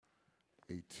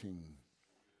18.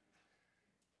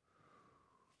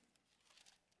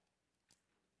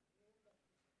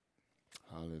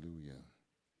 Hallelujah.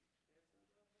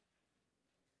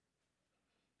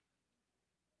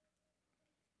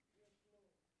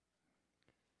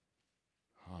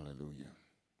 Hallelujah.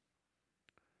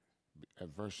 At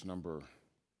verse number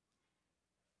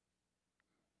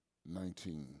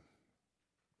 19.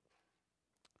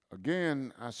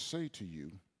 Again, I say to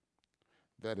you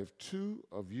that if two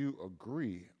of you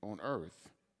agree on earth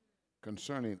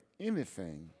concerning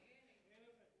anything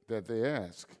that they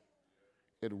ask,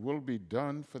 it will be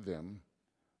done for them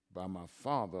by my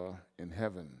Father in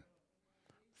heaven.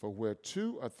 For where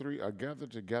two or three are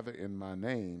gathered together in my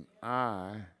name,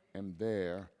 I am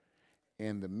there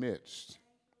in the midst.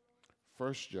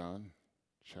 1 John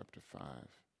chapter 5.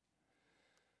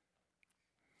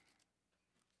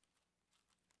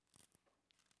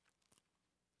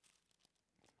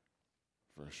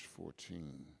 Verse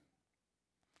 14.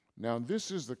 Now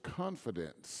this is the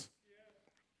confidence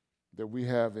that we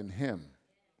have in him,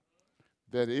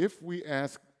 that if we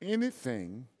ask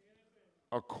anything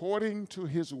according to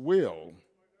his will,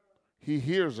 he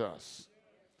hears us.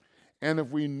 And if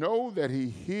we know that he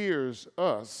hears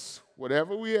us,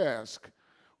 whatever we ask,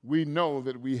 we know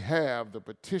that we have the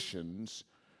petitions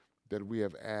that we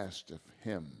have asked of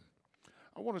him.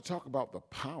 I want to talk about the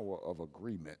power of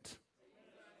agreement.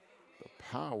 The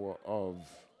power of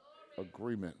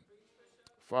agreement.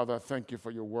 Father, I thank you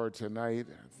for your word tonight.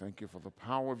 I thank you for the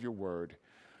power of your word.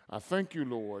 I thank you,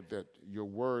 Lord, that your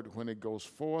word, when it goes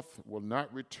forth, will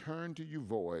not return to you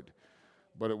void,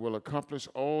 but it will accomplish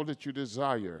all that you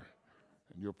desire.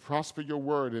 And you'll prosper your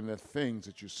word in the things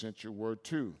that you sent your word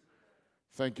to.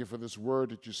 Thank you for this word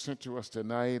that you sent to us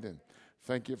tonight, and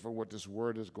thank you for what this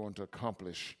word is going to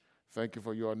accomplish. Thank you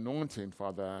for your anointing,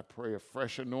 Father. I pray a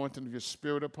fresh anointing of your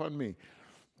spirit upon me,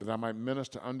 that I might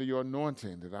minister under your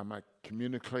anointing, that I might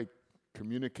communicate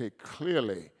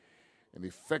clearly and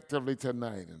effectively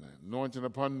tonight, and anointing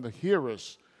upon the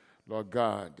hearers, Lord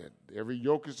God, that every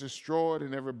yoke is destroyed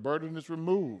and every burden is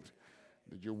removed,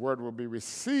 that your word will be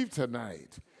received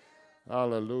tonight.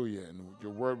 Hallelujah. And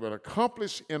your word will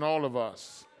accomplish in all of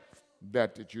us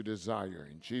that you desire.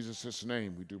 In Jesus'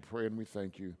 name we do pray and we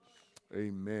thank you.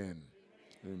 Amen.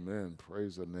 Amen.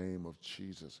 Praise the name of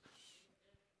Jesus.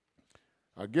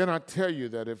 Again, I tell you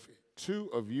that if two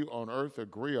of you on earth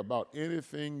agree about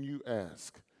anything you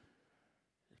ask,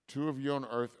 if two of you on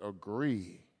earth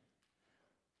agree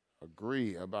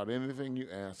about anything you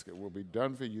ask, it will be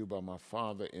done for you by my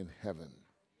Father in heaven.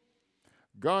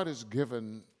 God has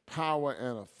given power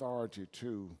and authority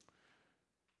to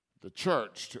the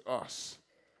church, to us.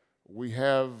 We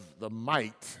have the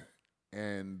might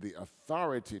and the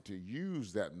authority to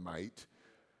use that might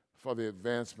for the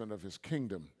advancement of his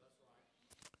kingdom.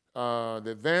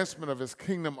 The advancement of his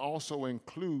kingdom also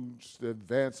includes the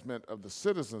advancement of the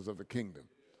citizens of the kingdom.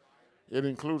 It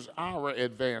includes our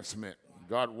advancement.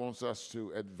 God wants us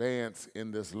to advance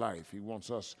in this life. He wants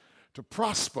us to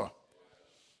prosper.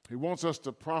 He wants us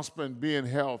to prosper and be in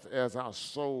health as our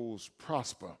souls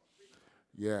prosper.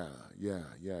 Yeah.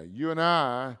 You and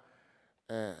I,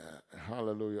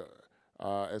 hallelujah,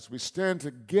 as we stand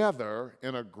together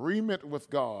in agreement with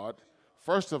God,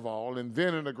 first of all, and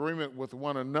then in agreement with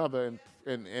one another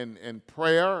in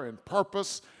prayer and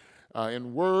purpose,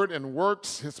 in word and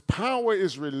works, his power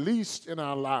is released in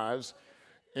our lives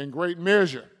in great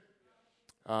measure.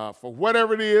 For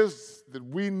whatever it is that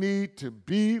we need to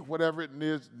be, whatever it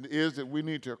is that we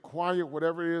need to acquire,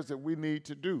 whatever it is that we need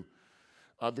to do.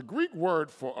 The Greek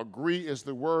word for agree is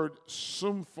the word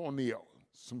symphonio.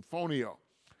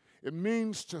 It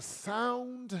means to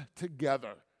sound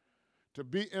together, to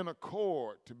be in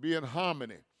accord, to be in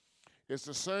harmony. It's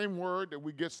the same word that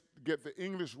we get the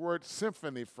English word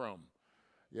symphony from.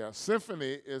 Yeah,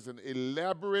 symphony is an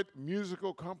elaborate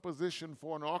musical composition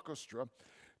for an orchestra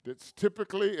that's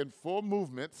typically in 4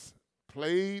 movements,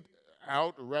 played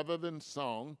out rather than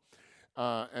sung.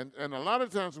 And a lot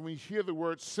of times when we hear the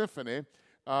word symphony,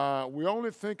 we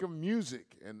only think of music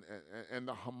and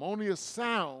the harmonious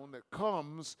sound that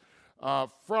comes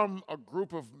from a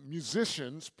group of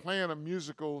musicians playing a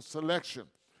musical selection.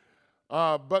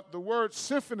 But the word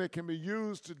symphony can be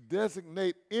used to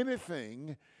designate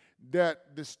anything that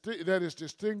is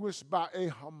distinguished by a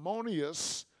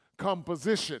harmonious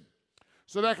composition.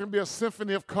 So that can be a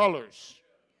symphony of colors.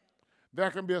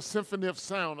 That can be a symphony of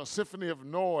sound, a symphony of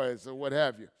noise, or what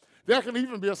have you. That can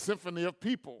even be a symphony of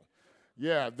people,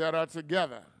 that are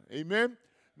together. Amen?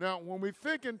 Now, when we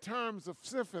think in terms of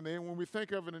symphony, when we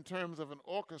think of it in terms of an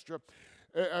orchestra,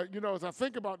 as I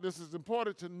think about this, it's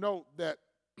important to note that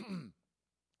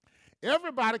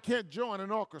Everybody can't join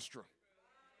an orchestra.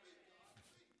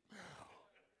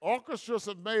 Orchestras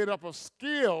are made up of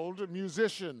skilled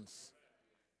musicians.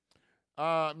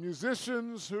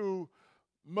 Musicians who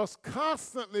must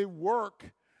constantly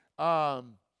work at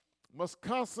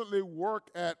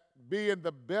being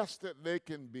the best that they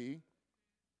can be.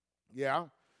 Yeah.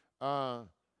 Who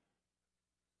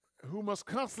must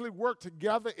constantly work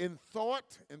together in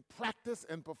thought and practice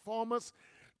and performance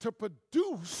to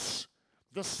produce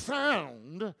the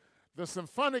sound, the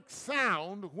symphonic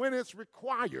sound, when it's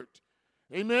required.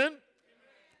 Amen?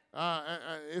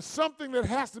 It's something that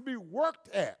has to be worked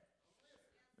at.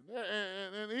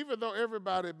 And even though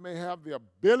everybody may have the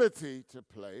ability to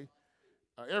play,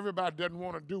 everybody doesn't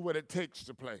want to do what it takes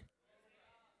to play.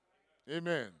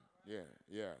 Amen. Yeah.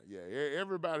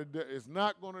 Everybody is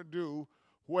not going to do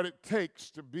what it takes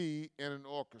to be in an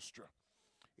orchestra.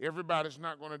 Everybody's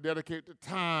not going to dedicate the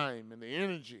time and the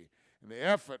energy and the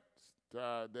effort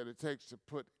that it takes to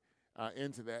put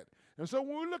into that. And so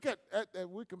when we look at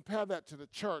we compare that to the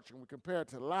church and we compare it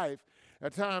to life,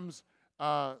 at times there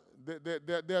are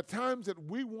times that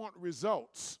we want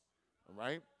results,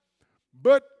 right?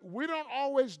 But we don't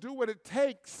always do what it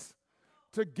takes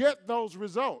to get those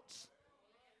results.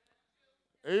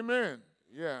 Amen.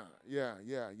 Yeah.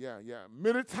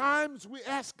 Many times we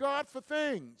ask God for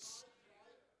things,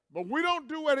 but we don't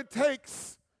do what it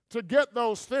takes to get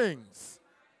those things.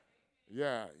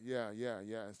 Yeah.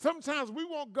 Sometimes we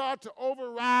want God to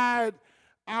override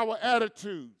our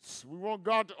attitudes. We want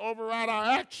God to override our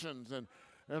actions and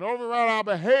override our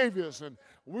behaviors. And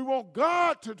we want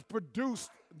God to produce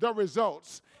the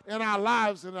results in our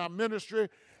lives and our ministry,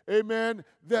 amen,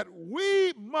 that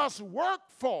we must work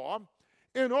for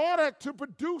in order to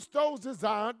produce those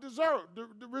desired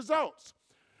results.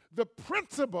 The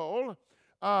principle,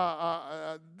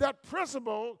 that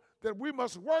principle that we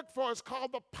must work for is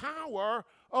called the power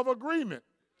of agreement.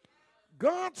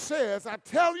 God says, I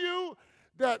tell you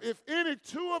that if any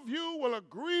two of you will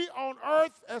agree on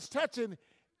earth as touching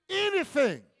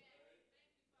anything,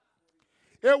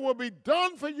 it will be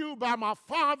done for you by my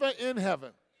Father in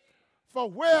heaven. For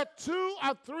where two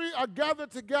or three are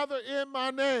gathered together in my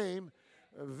name,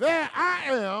 there I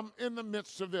am in the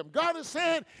midst of them. God is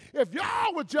saying, if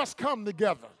y'all would just come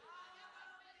together.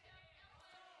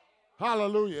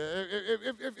 Hallelujah.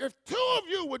 If two of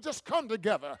you would just come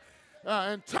together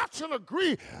and touch and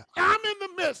agree, I'm in the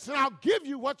midst and I'll give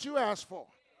you what you ask for.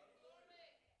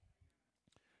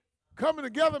 Coming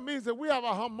together means that we have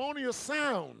a harmonious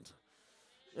sound.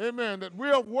 Amen. That we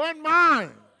are one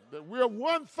mind, that we are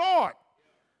one thought,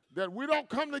 that we don't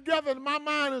come together and my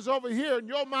mind is over here and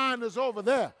your mind is over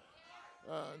there.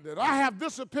 That I have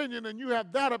this opinion and you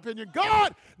have that opinion.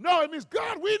 God, no, it means,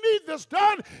 God, we need this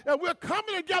done, and we're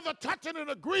coming together, touching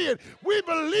and agreeing. We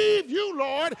believe you,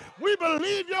 Lord. We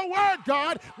believe your word,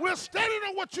 God. We're standing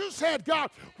on what you said,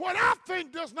 God. What I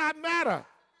think does not matter.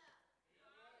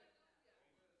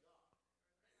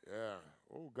 Yeah.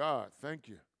 Oh, God, thank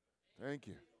you. Thank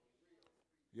you.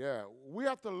 Yeah, we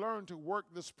have to learn to work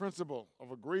this principle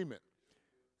of agreement.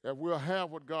 That we'll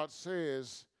have what God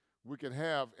says we can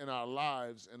have in our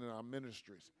lives and in our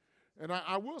ministries. And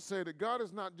I will say that God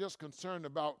is not just concerned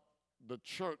about the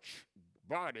church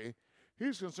body.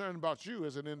 He's concerned about you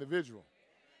as an individual.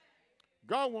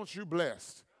 God wants you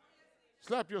blessed.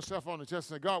 Slap yourself on the chest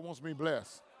and say, God wants me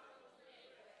blessed.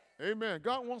 Amen.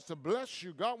 God wants to bless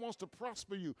you. God wants to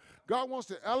prosper you. God wants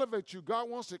to elevate you. God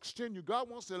wants to extend you. God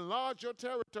wants to enlarge your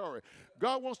territory.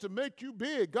 God wants to make you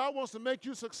big. God wants to make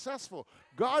you successful.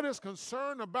 God is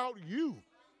concerned about you.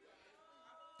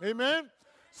 Amen.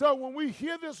 So when we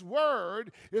hear this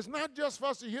word, it's not just for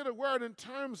us to hear the word in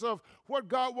terms of what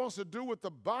God wants to do with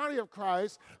the body of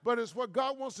Christ, but it's what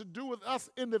God wants to do with us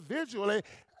individually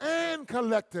and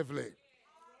collectively.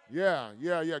 Yeah.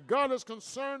 God is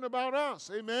concerned about us.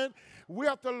 Amen. We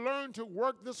have to learn to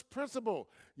work this principle.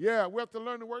 Yeah, we have to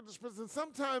learn to work this principle. And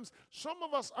sometimes some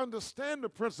of us understand the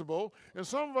principle, and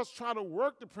some of us try to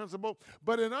work the principle.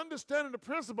 But in understanding the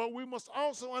principle, we must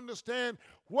also understand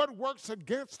what works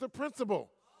against the principle.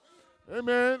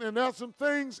 Amen. And there's some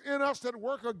things in us that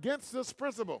work against this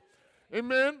principle.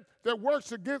 Amen. That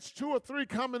works against two or three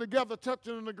coming together,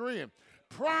 touching and agreeing.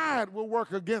 Pride will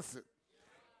work against it.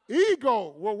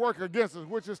 Ego will work against it,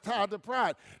 which is tied to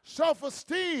pride.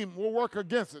 Self-esteem will work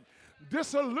against it.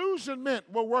 Disillusionment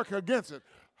will work against it.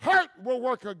 Hurt will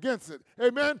work against it.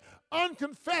 Amen.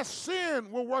 Unconfessed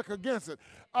sin will work against it.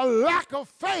 A lack of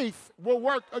faith will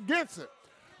work against it.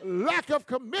 Lack of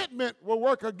commitment will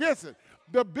work against it.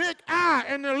 the big I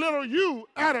and the little u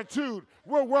attitude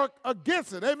will work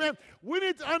against it. Amen. We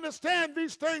need to understand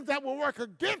these things that will work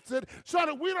against it so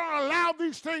that we don't allow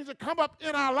these things to come up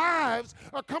in our lives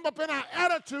or come up in our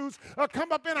attitudes or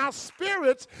come up in our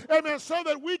spirits. Amen. So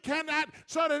that we cannot,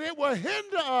 so that it will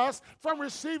hinder us from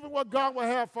receiving what God will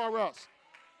have for us.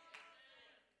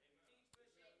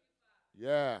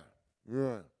 Yeah.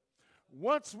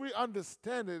 Once we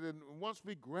understand it and once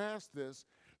we grasp this,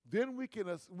 then we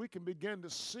can begin to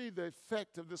see the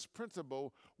effect of this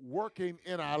principle working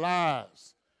in our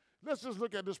lives. Let's just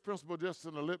look at this principle just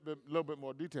in a little bit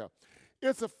more detail.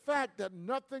 It's a fact that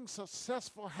nothing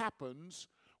successful happens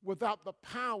without the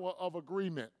power of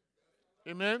agreement.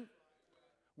 Amen?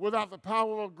 Without the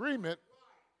power of agreement,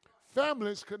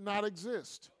 families could not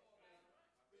exist.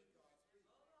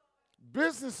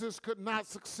 Businesses could not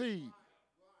succeed.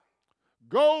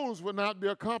 Goals would not be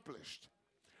accomplished.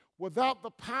 Without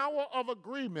the power of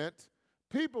agreement,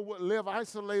 people would live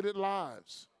isolated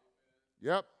lives.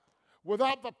 Yep.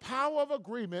 Without the power of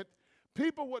agreement,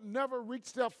 people would never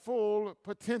reach their full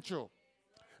potential.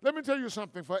 Let me tell you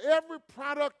something. For every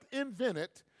product invented,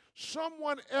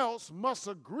 someone else must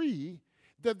agree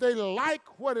that they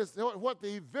like what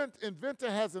the inventor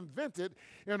has invented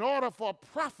in order for a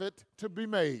profit to be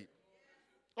made.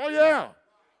 Oh, yeah.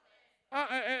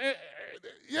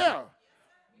 Yeah.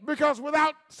 Because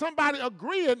without somebody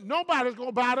agreeing, nobody's going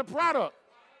to buy the product.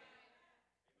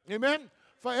 Amen?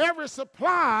 For every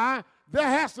supply, there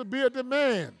has to be a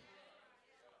demand.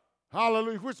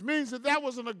 Hallelujah. Which means that there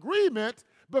was an agreement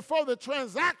before the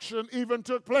transaction even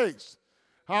took place.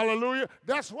 Hallelujah.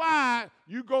 That's why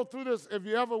you go through this. If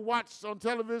you ever watched on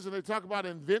television, they talk about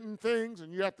inventing things,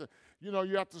 and you have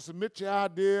to submit your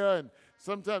idea, and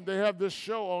sometimes they have this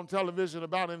show on television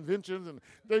about inventions, and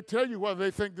they tell you whether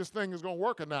they think this thing is going to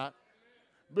work or not.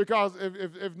 Because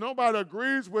if nobody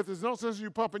agrees with it, there's no sense in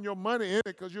you pumping your money in it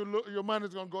because your money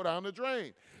is going to go down the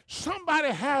drain. Somebody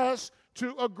has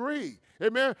to agree.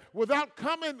 Amen. Without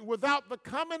the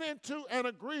coming into an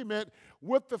agreement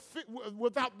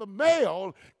without the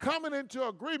male coming into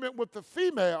agreement with the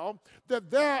female that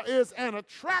there is an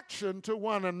attraction to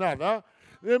one another,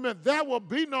 amen, there will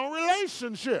be no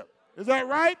relationship. Is that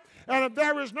right? And if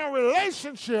there is no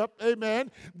relationship, amen,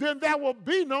 then there will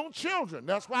be no children.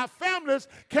 That's why families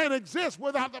can't exist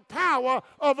without the power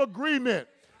of agreement.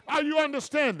 Are you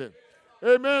understanding?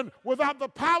 Amen. Without the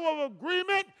power of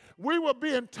agreement, we will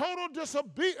be in total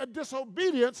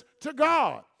disobedience to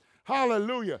God.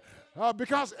 Hallelujah.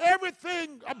 Because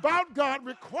everything about God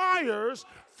requires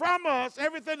from us,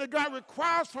 everything that God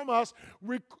requires from us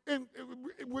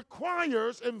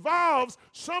involves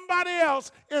somebody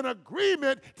else in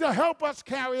agreement to help us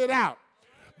carry it out.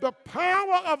 The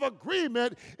power of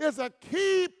agreement is a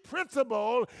key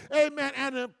principle, amen,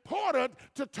 and important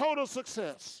to total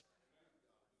success.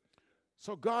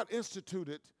 So God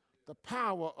instituted the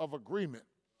power of agreement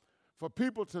for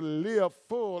people to live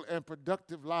full and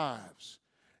productive lives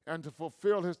and to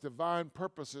fulfill his divine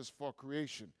purposes for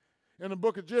creation. In the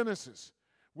book of Genesis,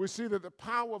 we see that the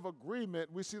power of agreement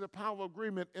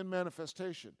in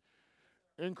manifestation.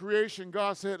 In creation,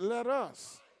 God said, let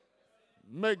us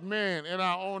make man in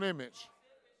our own image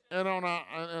and in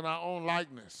our own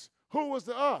likeness. Who was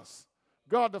the us?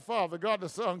 God the Father, God the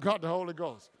Son, God the Holy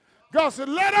Ghost. God said,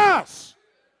 let us.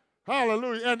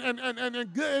 Hallelujah.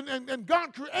 And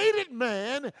God created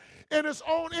man in his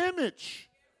own image.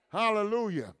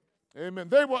 Hallelujah. Amen.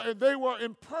 They were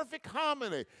in perfect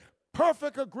harmony,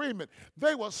 perfect agreement.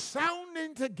 They were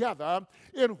sounding together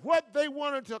in what they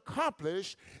wanted to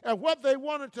accomplish, and what they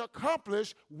wanted to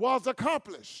accomplish was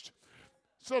accomplished.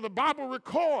 So the Bible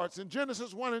records in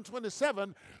Genesis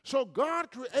 1:27, so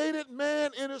God created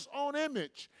man in his own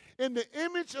image. In the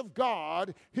image of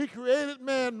God, he created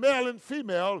man, male and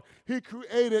female. He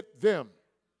created them.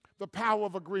 The power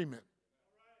of agreement.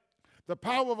 The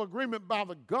power of agreement by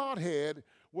the Godhead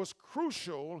was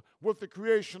crucial with the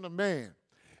creation of man.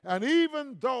 And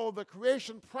even though the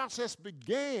creation process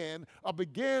begins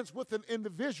with an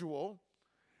individual,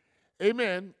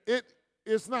 amen, it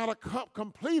is not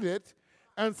completed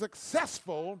and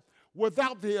successful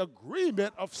without the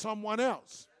agreement of someone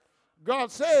else. God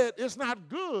said it's not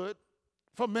good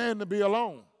for man to be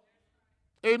alone.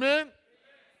 Amen?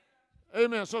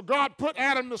 Amen. So God put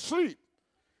Adam to sleep,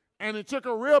 and he took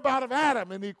a rib out of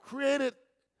Adam, and he created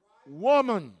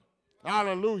woman.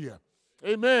 Hallelujah.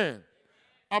 Amen.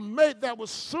 A mate that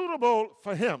was suitable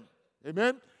for him.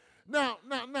 Amen. Now,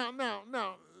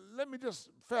 let me just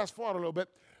fast forward a little bit.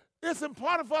 It's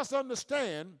important for us to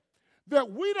understand that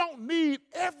we don't need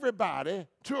everybody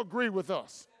to agree with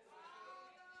us.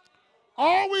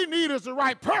 All we need is the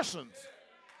right persons.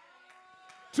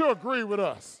 to agree with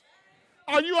us.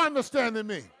 Are you understanding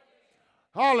me?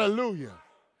 Hallelujah.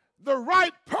 The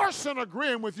right person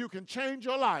agreeing with you can change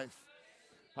your life.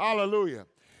 Hallelujah.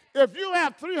 If you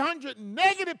have 300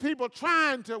 negative people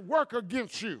trying to work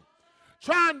against you,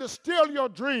 trying to steal your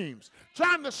dreams,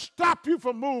 trying to stop you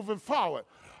from moving forward,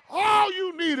 all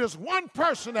you need is one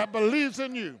person that believes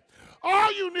in you.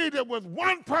 All you need is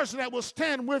one person that will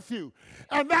stand with you,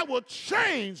 and that will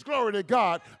change, glory to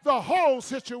God, the whole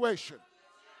situation.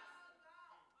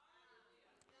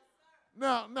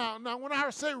 Now, when I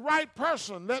say right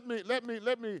person, let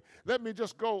me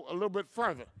just go a little bit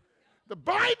further. The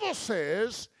Bible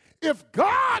says, if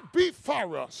God be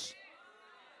for us,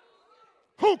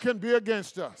 who can be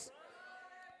against us?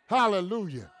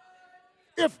 Hallelujah.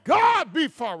 If God be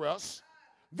for us,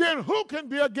 then who can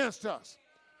be against us?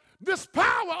 This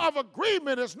power of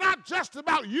agreement is not just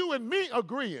about you and me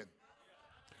agreeing.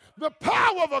 The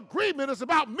power of agreement is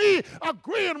about me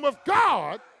agreeing with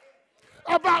God,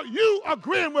 about you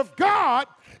agreeing with God,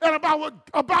 and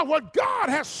about what God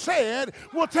has said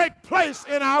will take place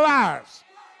in our lives.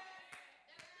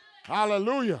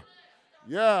 Hallelujah.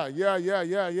 Yeah.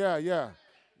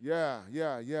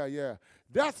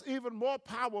 That's even more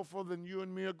powerful than you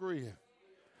and me agreeing.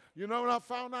 You know what I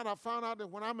found out? I found out that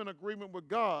when I'm in agreement with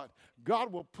God,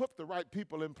 God will put the right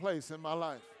people in place in my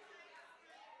life.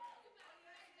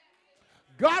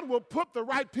 God will put the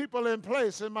right people in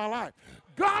place in my life.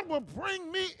 God will bring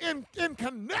me in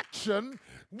connection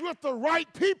with the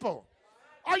right people.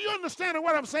 Are you understanding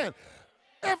what I'm saying?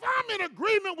 If I'm in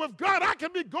agreement with God, I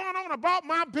can be going on about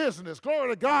my business,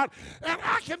 glory to God, and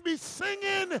I can be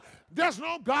singing, there's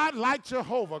no God like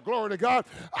Jehovah, glory to God.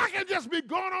 I can just be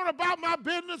going on about my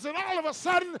business, and all of a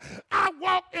sudden, I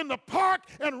walk in the park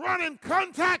and run in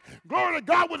contact, glory to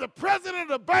God, with the president of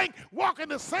the bank, walking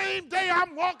the same day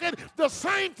I'm walking, the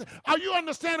same. Are you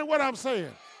understanding what I'm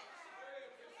saying?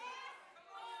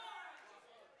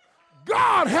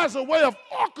 God has a way of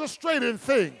orchestrating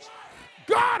things.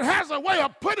 God has a way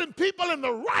of putting people in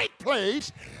the right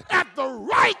place at the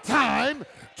right time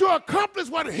to accomplish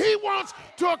what he wants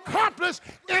to accomplish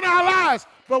in our lives.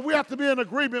 But we have to be in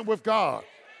agreement with God.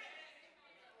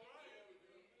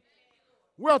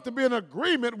 We have to be in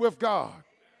agreement with God.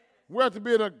 We have to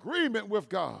be in agreement with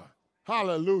God.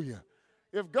 Hallelujah.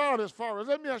 If God is for us,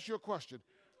 let me ask you a question.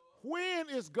 When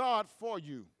is God for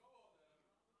you?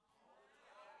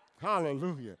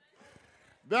 Hallelujah.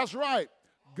 That's right.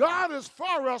 God is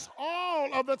for us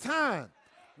all of the time.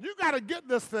 You got to get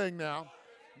this thing now.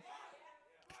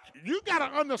 You got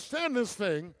to understand this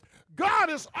thing. God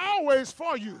is always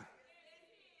for you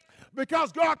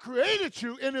because God created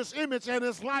you in his image and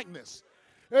his likeness.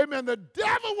 Amen. The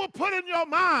devil will put in your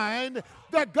mind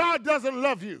that God doesn't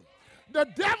love you. The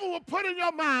devil will put in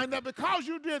your mind that because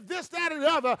you did this, that, and the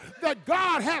other, that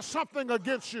God has something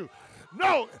against you.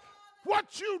 No.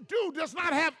 What you do does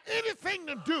not have anything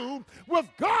to do with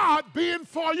God being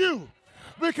for you,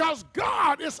 because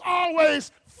God is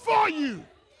always for you.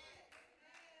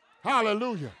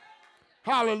 Hallelujah.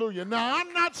 Hallelujah. Now,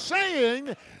 I'm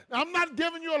not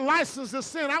giving you a license to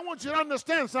sin. I want you to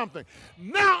understand something.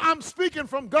 Now I'm speaking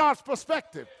from God's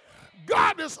perspective.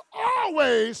 God is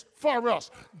always for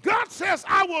us. God says,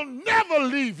 I will never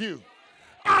leave you.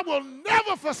 I will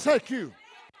never forsake you.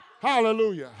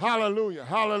 Hallelujah, hallelujah,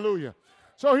 hallelujah.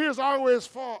 So he is always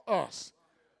for us.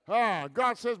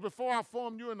 God says, before I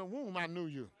formed you in the womb, I knew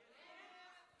you.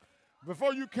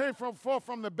 Before you came forth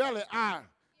from the belly, I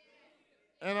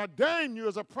ordained you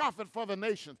as a prophet for the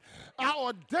nations. I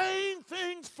ordained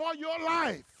things for your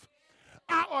life.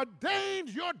 I ordained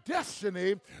your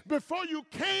destiny before you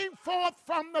came forth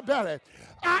from the belly.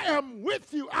 I am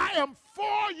with you. I am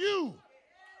for you.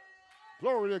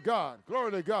 Glory to God,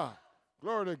 glory to God.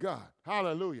 Glory to God.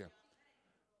 Hallelujah.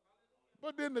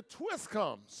 But then the twist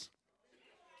comes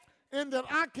in that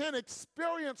I can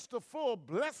experience the full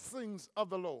blessings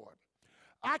of the Lord.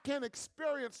 I can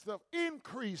experience the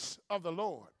increase of the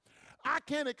Lord. I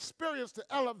can experience the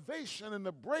elevation and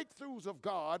the breakthroughs of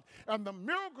God and the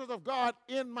miracles of God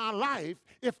in my life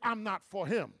if I'm not for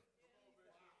him.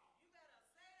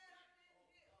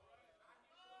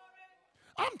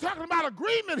 I'm talking about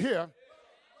agreement here.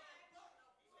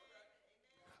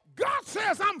 God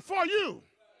says, I'm for you.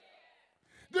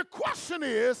 The question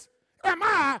is, am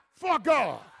I for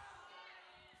God?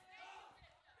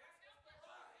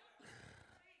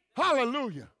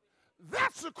 Hallelujah.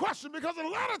 That's the question, because a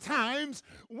lot of times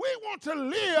we want to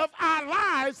live our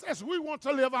lives as we want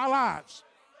to live our lives.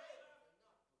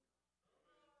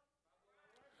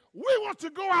 We want to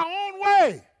go our own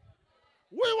way.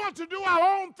 We want to do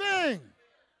our own thing.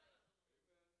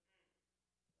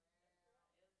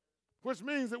 which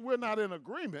means that we're not in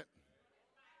agreement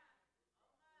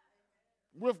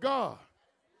with God.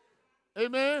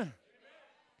 Amen?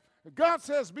 God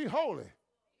says, be holy,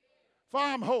 for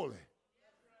I'm holy.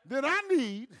 Then I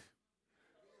need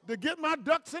to get my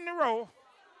ducks in a row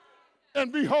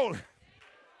and be holy.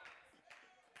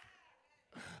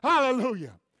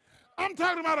 Hallelujah. I'm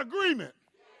talking about agreement.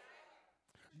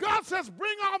 God says,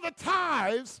 bring all the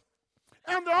tithes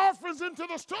and the offerings into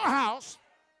the storehouse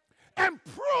and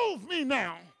prove me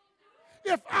now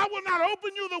if I will not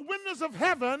open you the windows of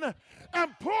heaven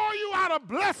and pour you out a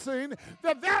blessing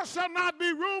that there shall not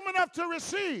be room enough to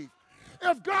receive.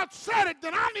 If God said it,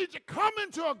 then I need to come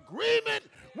into agreement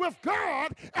with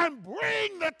God and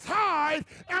bring the tithe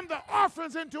and the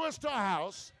offerings into his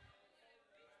storehouse,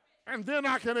 and then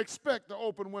I can expect the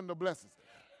open window blessings.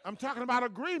 I'm talking about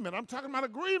agreement. I'm talking about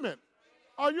agreement.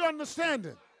 Are you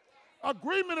understanding?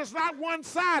 Agreement is not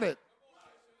one-sided.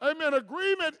 Amen.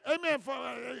 Agreement, amen.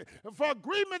 For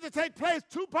agreement to take place,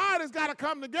 two parties got to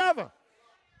come together.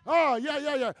 Oh,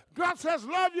 yeah. God says,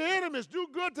 love your enemies. Do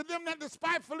good to them that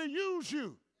despitefully use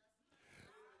you.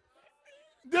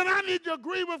 Then I need to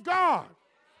agree with God.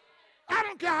 I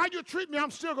don't care how you treat me,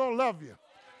 I'm still going to love you.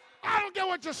 I don't care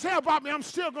what you say about me, I'm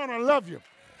still going to love you.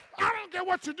 I don't care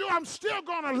what you do, I'm still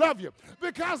going to love you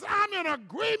because I'm in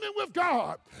agreement with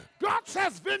God. God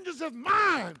says, vengeance is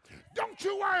mine. Don't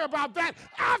you worry about that.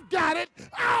 I've got it.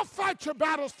 I'll fight your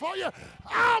battles for you.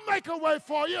 I'll make a way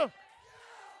for you.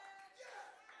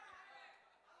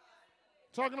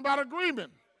 Talking about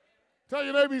agreement. Tell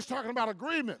your neighbor he's talking about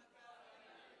agreement.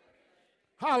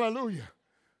 Hallelujah.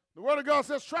 The word of God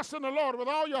says, trust in the Lord with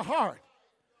all your heart.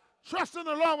 Trust in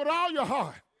the Lord with all your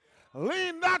heart.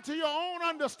 Lean not to your own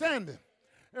understanding.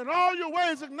 In all your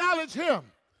ways acknowledge him.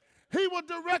 He will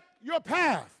direct your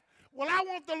path. Well, I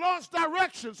want the Lord's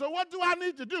direction, so what do I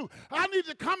need to do? I need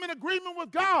to come in agreement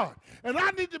with God, and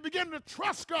I need to begin to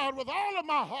trust God with all of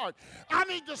my heart. I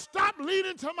need to stop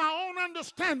leaning to my own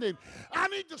understanding. I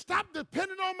need to stop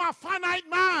depending on my finite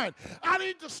mind. I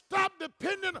need to stop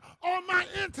depending on my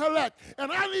intellect, and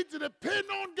I need to depend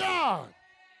on God.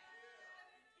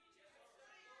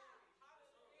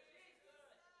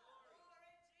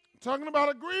 Talking about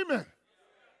agreement.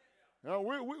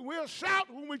 We'll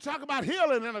shout when we talk about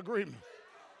healing and agreement.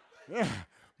 Yeah.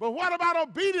 But what about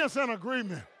obedience and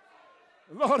agreement?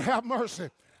 Lord have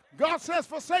mercy. God says,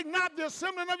 forsake not the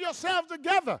assembling of yourselves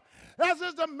together, as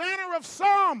is the manner of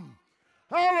some.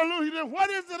 Hallelujah. Then what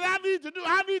is it I need to do?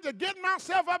 I need to get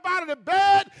myself up out of the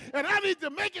bed, and I need to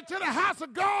make it to the house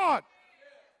of God.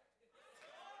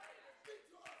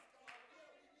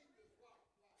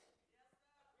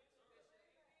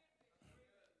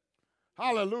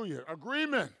 Hallelujah.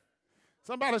 Agreement.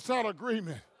 Somebody shout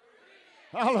agreement.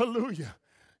 Hallelujah.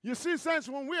 You see, saints,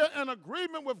 when we're in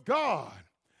agreement with God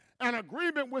and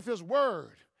agreement with his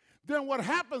word, then what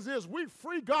happens is we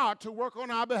free God to work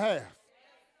on our behalf.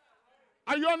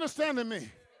 Are you understanding me?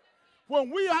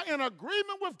 When we are in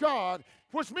agreement with God,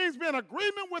 which means being in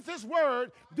agreement with his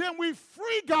word, then we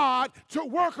free God to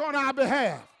work on our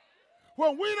behalf.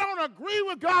 When we don't agree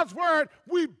with God's word,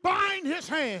 we bind his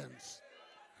hands.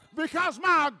 Because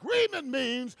my agreement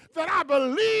means that I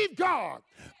believe God.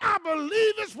 I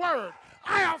believe his word.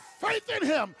 I have faith in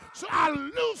him. So I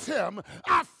loose him.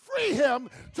 I free him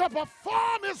to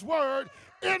perform his word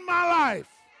in my life.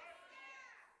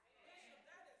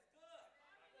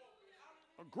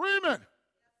 Agreement.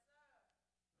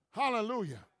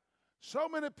 Hallelujah. So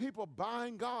many people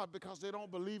bind God because they don't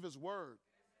believe his word.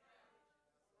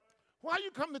 Why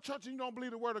you come to church and you don't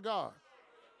believe the word of God?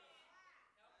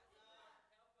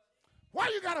 Why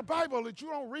you got a Bible that you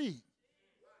don't read?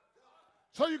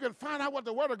 So you can find out what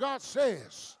the word of God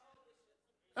says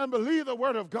and believe the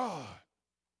word of God.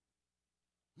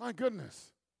 My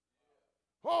goodness.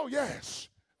 Oh, yes.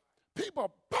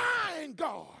 People bind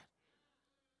God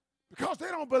because they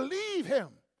don't believe him.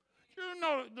 You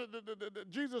know,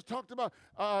 Jesus talked about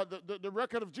the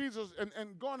record of Jesus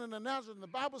and going into Nazareth. And the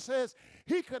Bible says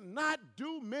he could not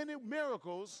do many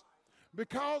miracles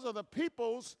because of the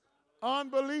people's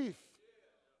unbelief.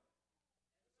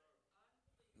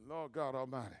 Lord God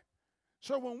Almighty.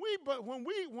 So when we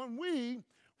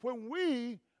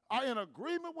are in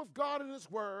agreement with God and his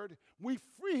word, we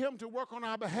free him to work on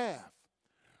our behalf.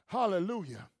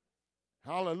 Hallelujah.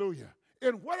 Hallelujah.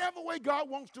 In whatever way God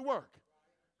wants to work.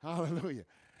 Hallelujah.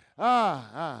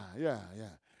 Yeah.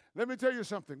 Let me tell you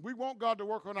something. We want God to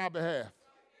work on our behalf.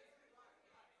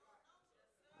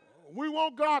 We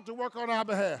want God to work on our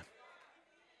behalf.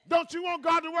 Don't you want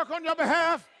God to work on your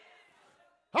behalf?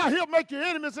 He'll make your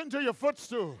enemies into your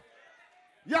footstool.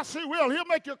 Yes, he will. He'll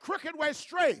make your crooked way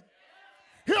straight.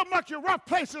 He'll make your rough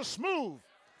places smooth.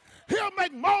 He'll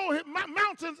make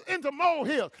mountains into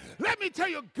molehills. Let me tell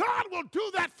you, God will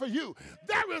do that for you.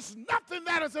 There is nothing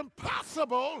that is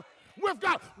impossible with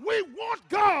God. We want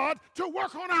God to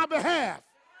work on our behalf.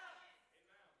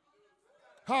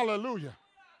 Hallelujah.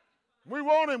 We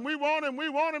want him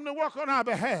to work on our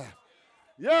behalf.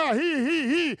 Yeah,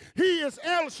 he is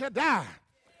El Shaddai.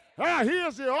 He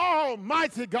is the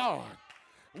Almighty God.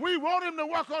 We want him to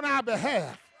work on our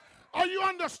behalf. Are you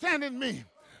understanding me?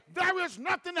 There is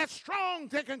nothing that's strong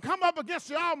that can come up against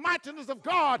the almightiness of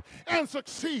God and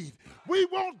succeed. We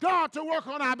want God to work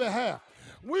on our behalf.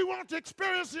 We want to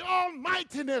experience the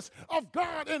almightiness of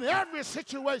God in every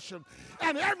situation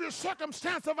and every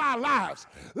circumstance of our lives.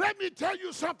 Let me tell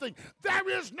you something. There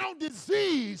is no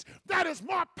disease that is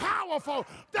more powerful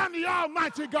than the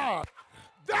Almighty God.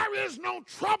 There is no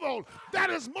trouble that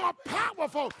is more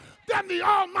powerful than the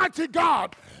Almighty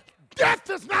God. Death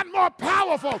is not more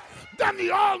powerful than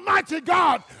the Almighty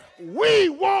God. We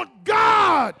want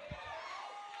God.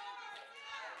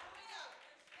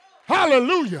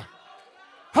 Hallelujah.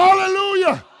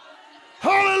 Hallelujah.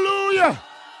 Hallelujah.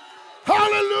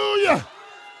 Hallelujah.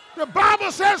 The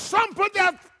Bible says some put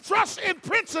their trust in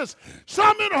princes,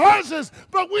 some in horses,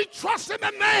 but we trust in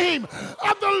the name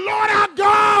of the Lord our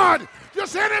God.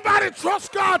 Does anybody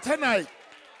trust God tonight?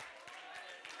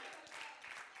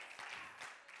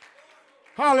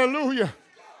 Hallelujah.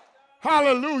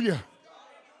 Hallelujah.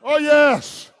 Oh,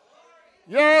 yes.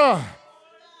 Yeah.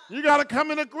 You got to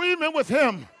come in agreement with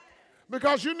him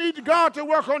because you need God to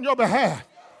work on your behalf.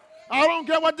 I don't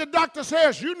care what the doctor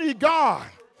says. You need God.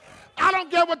 I don't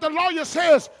care what the lawyer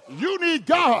says. You need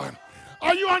God.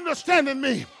 Are you understanding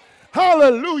me?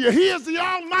 Hallelujah. He is the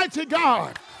Almighty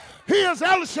God. He is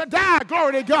El Shaddai,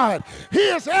 glory to God. He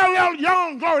is El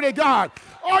Elyon, glory to God.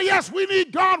 Oh, yes, we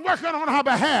need God working on our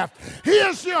behalf. He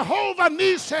is Jehovah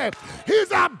Nissi.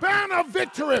 He's our banner of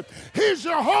victory. He's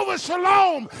Jehovah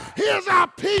Shalom. He is our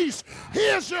peace. He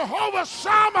is Jehovah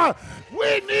Shammah.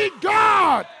 We need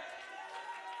God.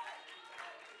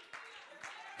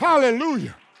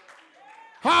 Hallelujah.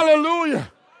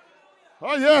 Hallelujah.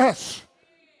 Oh, yes.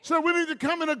 So we need to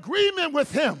come in agreement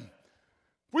with him.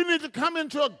 We need to come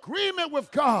into agreement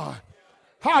with God.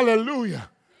 Hallelujah.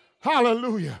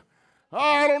 Hallelujah. Oh,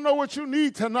 I don't know what you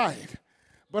need tonight,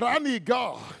 but I need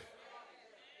God.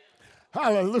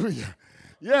 Hallelujah.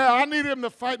 Yeah, I need him to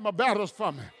fight my battles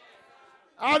for me.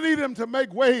 I need him to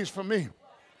make ways for me.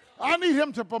 I need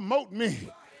him to promote me.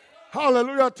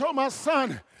 Hallelujah. I told my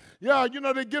son, yeah, you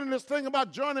know, they're getting this thing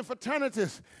about joining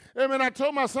fraternities. Amen. I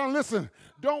told my son, listen,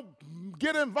 don't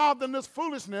get involved in this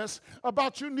foolishness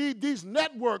about you need these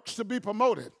networks to be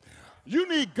promoted. You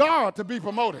need God to be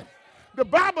promoted. The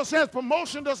Bible says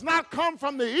promotion does not come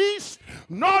from the east,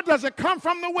 nor does it come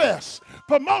from the west.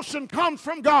 Promotion comes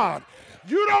from God.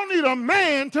 You don't need a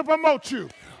man to promote you.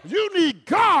 You need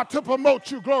God to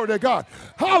promote you, glory to God.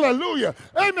 Hallelujah.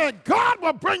 Amen. God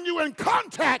will bring you in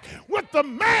contact with the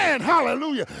man,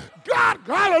 hallelujah. God,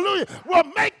 hallelujah, will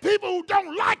make people who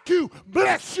don't like you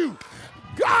bless you.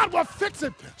 God will fix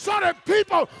it so that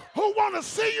people who want to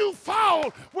see you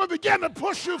fall will begin to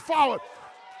push you forward.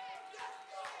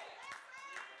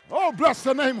 Oh, bless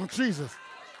the name of Jesus.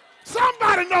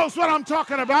 Somebody knows what I'm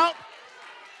talking about.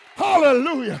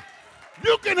 Hallelujah.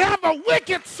 You can have a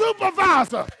wicked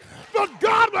supervisor, but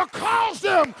God will cause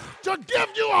them to give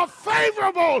you a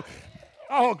favorable,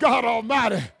 oh, God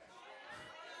Almighty.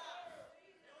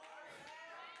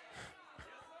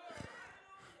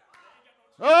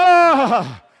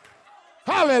 Oh,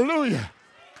 hallelujah.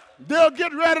 They'll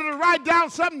get ready to write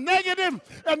down something negative,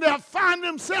 and they'll find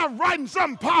themselves writing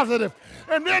something positive.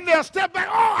 And then they'll step back.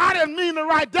 Oh, I didn't mean to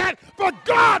write that, but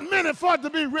God meant it for it to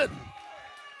be written.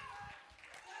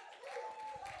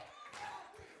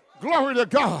 Glory to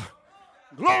God.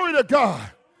 Glory to God.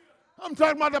 I'm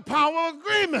talking about the power of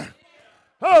agreement.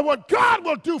 Oh, what God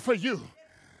will do for you.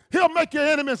 He'll make your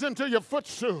enemies into your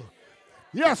footstool.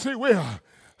 Yes, he will.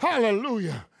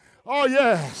 Hallelujah. Oh,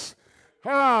 yes.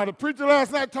 The preacher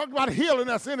last night talked about healing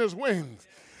us in his wings.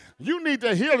 You need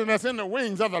the healing that's in the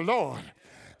wings of the Lord.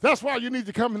 That's why you need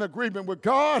to come in agreement with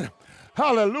God.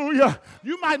 Hallelujah.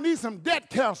 You might need some debt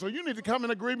counsel. You need to come in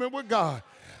agreement with God.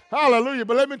 Hallelujah.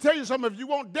 But let me tell you something. If you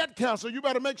want debt counsel, you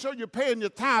better make sure you're paying your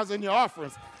tithes and your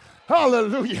offerings.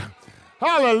 Hallelujah.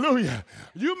 Hallelujah.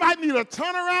 You might need a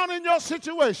turnaround in your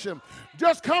situation.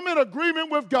 Just come in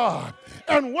agreement with God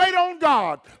and wait on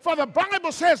God. For the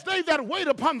Bible says, they that wait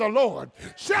upon the Lord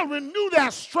shall renew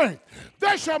their strength.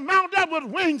 They shall mount up with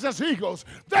wings as eagles.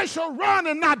 They shall run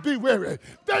and not be weary.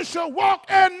 They shall walk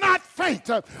and not faint.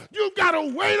 You've got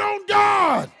to wait on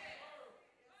God.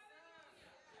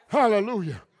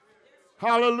 Hallelujah.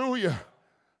 Hallelujah.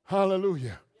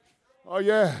 Hallelujah. Oh,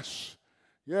 yes.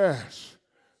 Yes.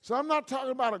 So I'm not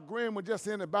talking about agreeing with just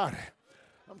anybody.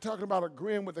 I'm talking about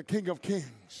agreeing with the King of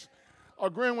Kings,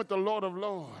 agreeing with the Lord of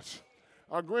Lords,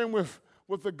 agreeing with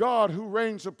the God who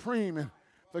reigns supreme and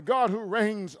the God who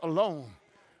reigns alone.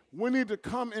 We need to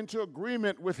come into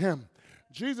agreement with him.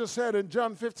 Jesus said in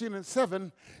John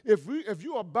 15:7, if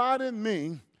you abide in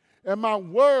me and my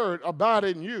word abide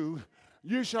in you,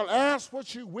 you shall ask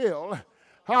what you will,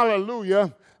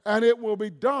 hallelujah, and it will be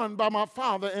done by my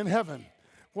Father in heaven.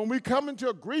 When we come into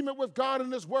agreement with God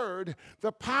and his word,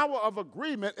 the power of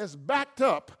agreement is backed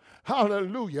up,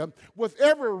 hallelujah, with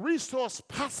every resource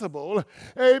possible,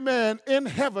 amen, in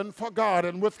heaven for God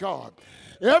and with God.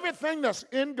 Everything that's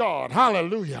in God,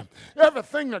 hallelujah,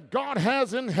 everything that God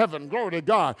has in heaven, glory to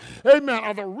God, amen,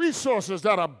 are the resources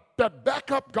that back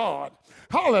up God.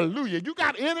 Hallelujah. You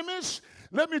got enemies?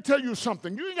 Let me tell you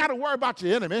something. You ain't got to worry about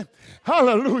your enemy.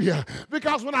 Hallelujah.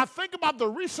 Because when I think about the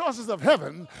resources of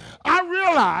heaven, I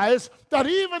realize that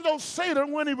even though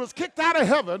Satan, when he was kicked out of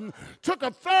heaven, took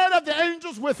a third of the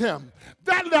angels with him,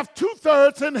 that left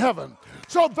 2/3 in heaven.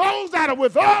 So those that are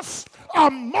with us are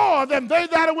more than they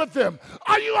that are with them.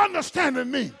 Are you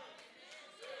understanding me?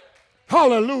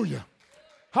 Hallelujah.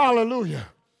 Hallelujah.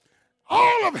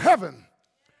 All of heaven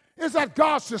is at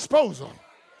God's disposal.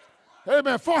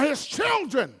 Amen. For his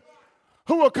children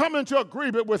who will come into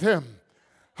agreement with him.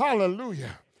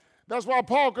 Hallelujah. That's why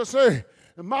Paul could say,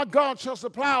 my God shall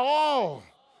supply all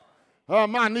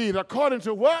my need according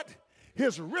to what?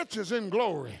 His riches in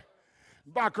glory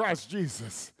by Christ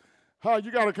Jesus.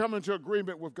 You got to come into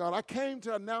agreement with God. I came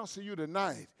to announce to you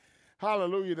tonight,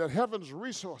 hallelujah, that heaven's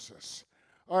resources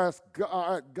are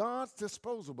at God's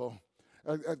disposal.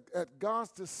 At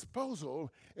God's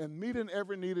disposal and meeting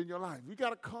every need in your life. You got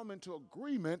to come into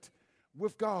agreement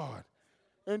with God.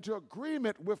 Into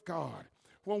agreement with God.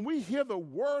 When we hear the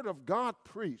word of God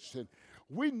preached and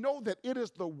we know that it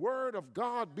is the word of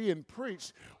God being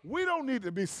preached, we don't need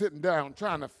to be sitting down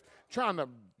trying to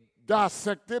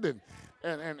dissect it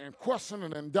and question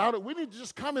it and doubt it. We need to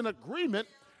just come in agreement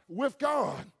with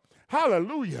God.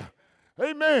 Hallelujah.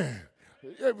 Amen.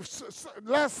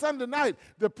 Last Sunday night,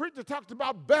 the preacher talked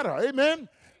about better. Amen.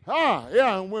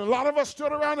 And when a lot of us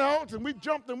stood around the altar and we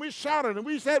jumped and we shouted and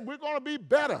we said we're going to be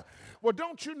better. Well,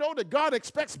 don't you know that God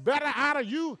expects better out of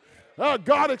you?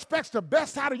 God expects the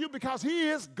best out of you because he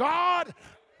is God.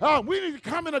 We need to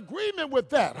come in agreement with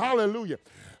that. Hallelujah.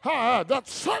 That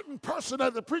certain person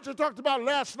that the preacher talked about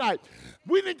last night,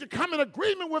 we need to come in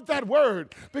agreement with that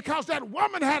word because that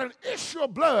woman had an issue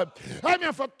of blood,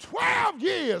 amen, for 12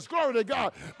 years, glory to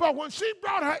God. But when she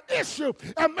brought her issue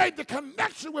and made the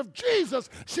connection with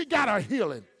Jesus, she got her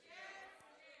healing.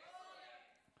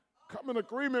 Come in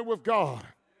agreement with God.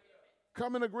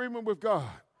 Come in agreement with God.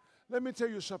 Let me tell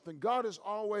you something. God is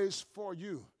always for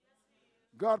you.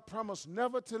 God promised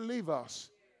never to leave us,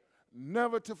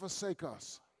 never to forsake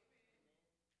us.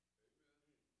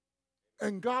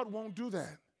 And God won't do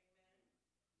that.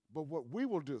 But what we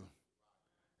will do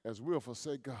is we'll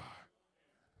forsake God.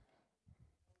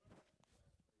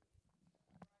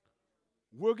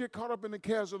 We'll get caught up in the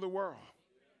cares of the world.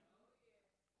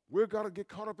 We're going to get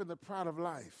caught up in the pride of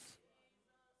life.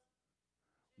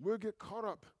 We'll get caught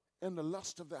up in the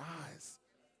lust of the eyes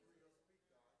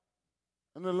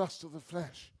and the lust of the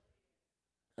flesh.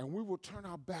 And we will turn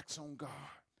our backs on God.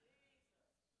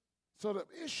 So the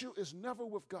issue is never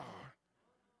with God.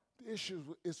 The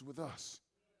issue is with us.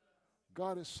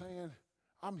 God is saying,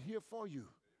 I'm here for you.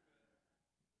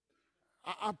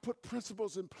 I put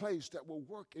principles in place that will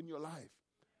work in your life.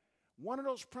 One of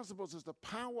those principles is the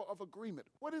power of agreement.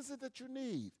 What is it that you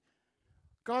need?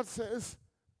 God says,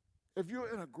 if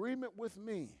you're in agreement with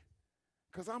me,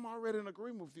 because I'm already in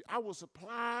agreement with you, I will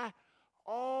supply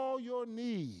all your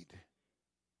need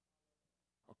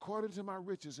according to my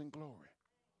riches and glory.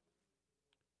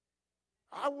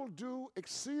 I will do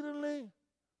exceedingly,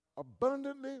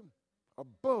 abundantly,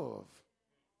 above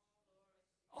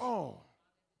all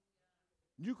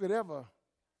you could ever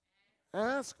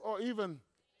ask or even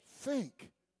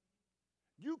think.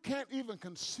 You can't even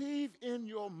conceive in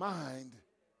your mind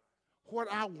what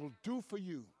I will do for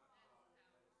you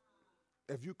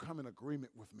if you come in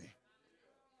agreement with me.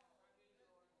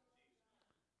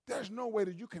 There's no way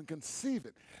that you can conceive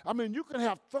it. I mean, you can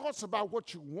have thoughts about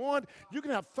what you want. You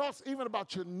can have thoughts even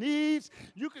about your needs.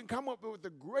 You can come up with the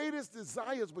greatest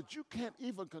desires, but you can't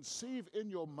even conceive in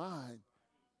your mind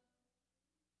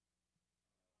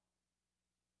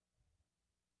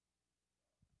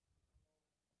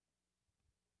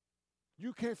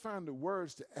you can't find the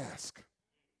words to ask.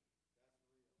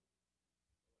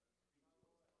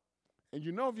 And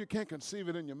you know if you can't conceive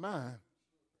it in your mind,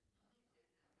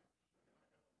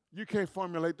 you can't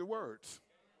formulate the words.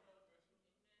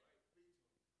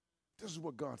 This is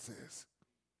what God says.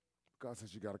 God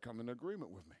says you got to come into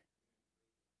agreement with me.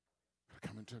 You got to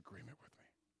come into agreement with me.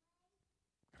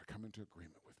 You got to come into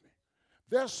agreement with me.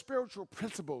 There are spiritual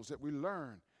principles that we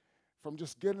learn from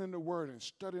just getting in the Word and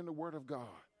studying the Word of God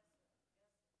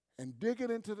and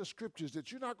digging into the Scriptures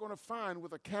that you're not going to find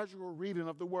with a casual reading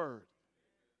of the Word.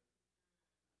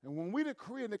 And when we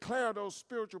decree and declare those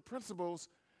spiritual principles,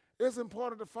 it's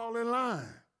important to fall in line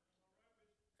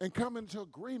and come into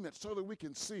agreement so that we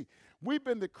can see. We've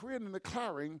been decreeing and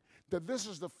declaring that this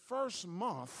is the first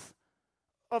month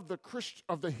of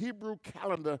the Hebrew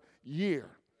calendar year.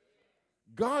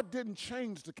 God didn't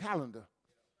change the calendar.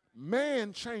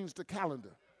 Man changed the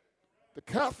calendar. The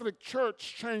Catholic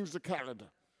Church changed the calendar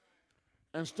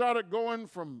and started going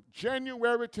from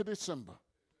January to December.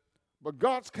 But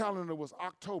God's calendar was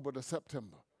October to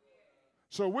September.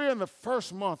 So we're in the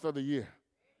first month of the year.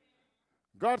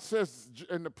 God says,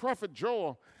 and the prophet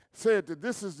Joel said that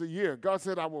this is the year. God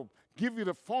said, I will give you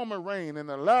the former rain and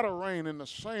the latter rain in the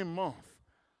same month.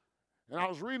 And I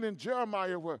was reading in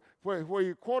Jeremiah where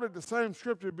he quoted the same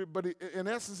scripture, but in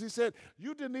essence he said,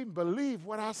 you didn't even believe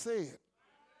what I said.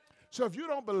 So if you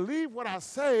don't believe what I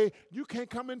say, you can't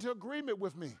come into agreement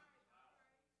with me.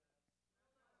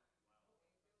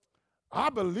 I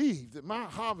believe that my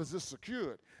harvest is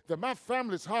secured, that my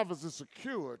family's harvest is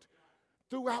secured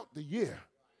throughout the year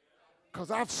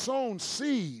because I've sown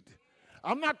seed.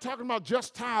 I'm not talking about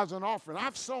just tithes and offering.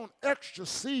 I've sown extra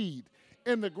seed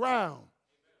in the ground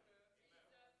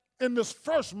in this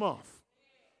first month.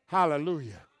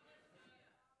 Hallelujah.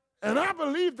 And I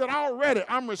believe that already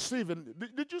I'm receiving.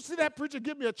 Did you see that preacher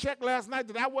give me a check last night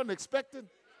that I wasn't expecting?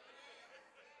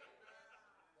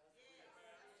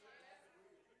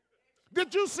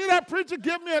 Did you see that preacher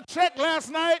give me a check last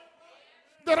night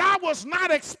that I was not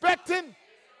expecting?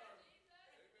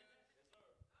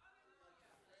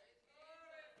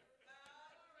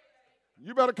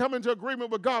 You better come into agreement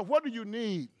with God. What do you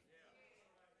need?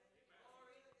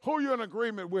 Who are you in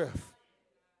agreement with?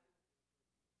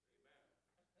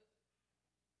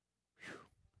 Whew.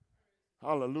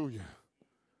 Hallelujah.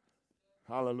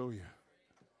 Hallelujah.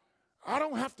 I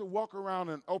don't have to walk around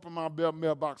and open my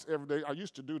mailbox every day. I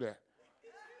used to do that.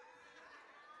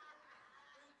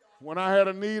 When I had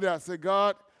a need, I said,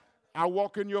 God, I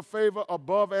walk in your favor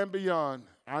above and beyond.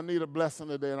 I need a blessing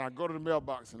today. And I go to the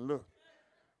mailbox and look.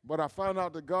 But I found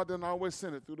out that God didn't always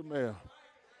send it through the mail.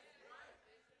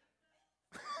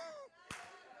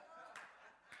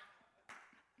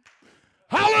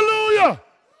 Hallelujah!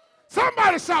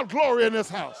 Somebody shout glory in this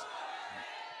house.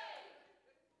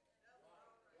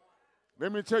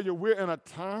 Let me tell you, we're in a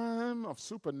time of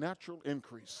supernatural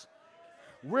increase.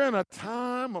 We're in a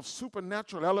time of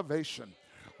supernatural elevation.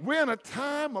 We're in a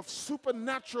time of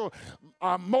supernatural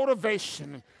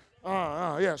motivation.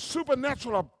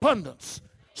 Supernatural abundance.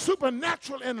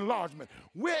 Supernatural enlargement.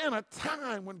 We're in a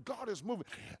time when God is moving.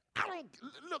 I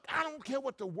don't care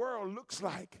what the world looks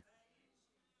like.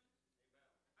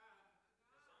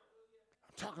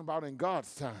 I'm talking about in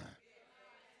God's time.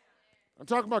 I'm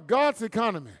talking about God's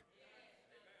economy.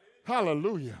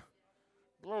 Hallelujah.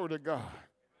 Glory to God.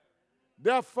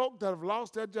 There are folk that have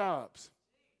lost their jobs,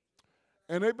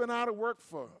 and they've been out of work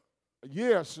for a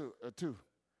year or two.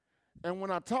 And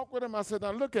when I talk with them, I said,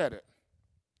 now look at it.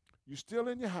 You're still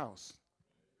in your house.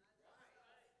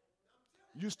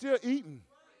 You're still eating.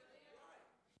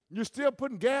 You're still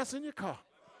putting gas in your car.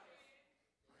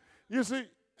 You see,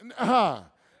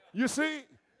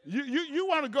 you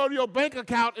want to go to your bank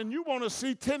account and you want to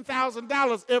see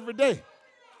 $10,000 every day.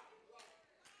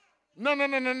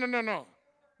 No.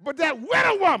 But that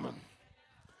widow woman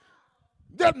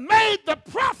that made the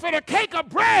prophet a cake of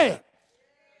bread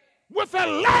with her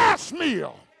last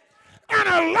meal and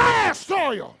her last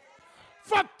oil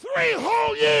for 3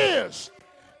 whole years,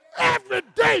 every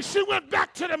day she went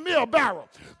back to the meal barrel.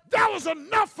 That was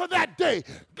enough for that day.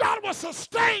 God will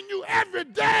sustain you every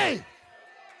day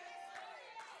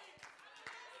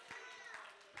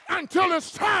until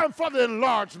it's time for the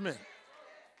enlargement.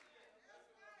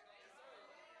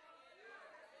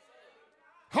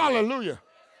 Hallelujah.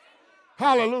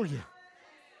 Hallelujah.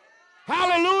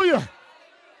 Hallelujah.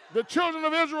 The children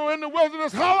of Israel in the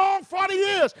wilderness, how long? 40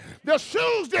 years. The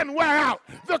shoes didn't wear out.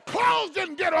 The clothes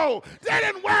didn't get old. They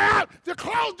didn't wear out. The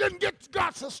clothes didn't get,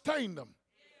 God sustained them.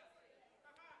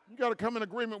 You got to come in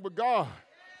agreement with God.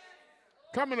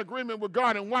 Come in agreement with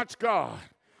God and watch God.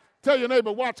 Tell your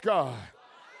neighbor, watch God.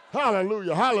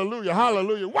 Hallelujah, hallelujah,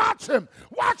 hallelujah. Watch him.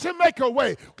 Watch him make a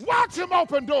way. Watch him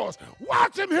open doors.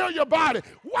 Watch him heal your body.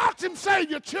 Watch him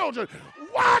save your children.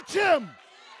 Watch him.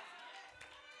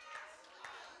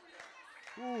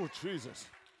 Oh, Jesus.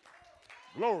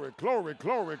 Glory, glory,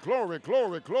 glory, glory,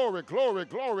 glory, glory, glory,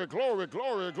 glory, glory,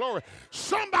 glory, glory.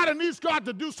 Somebody needs God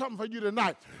to do something for you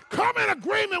tonight. Come in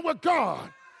agreement with God.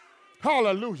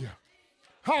 Hallelujah.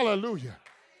 Hallelujah.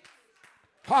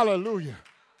 Hallelujah.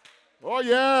 Oh,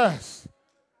 yes.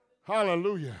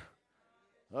 Hallelujah.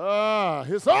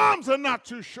 His arms are not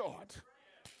too short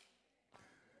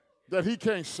that he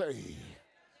can't save.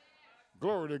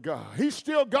 Glory to God. He's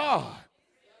still God.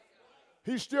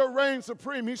 He still reigns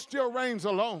supreme. He still reigns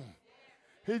alone.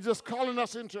 He's just calling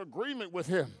us into agreement with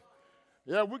him.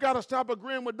 Yeah, we got to stop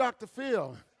agreeing with Dr.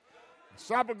 Phil.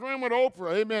 Stop agreeing with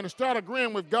Oprah, amen, and start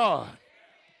agreeing with God.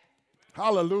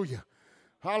 Hallelujah.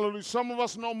 Hallelujah. Some of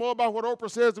us know more about what Oprah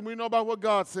says than we know about what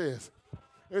God says.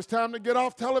 It's time to get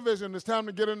off television. It's time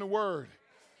to get in the Word.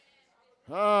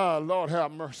 Lord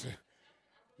have mercy.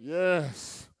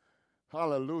 Yes.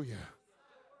 Hallelujah.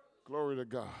 Glory to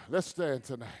God. Let's stand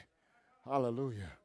tonight. Hallelujah.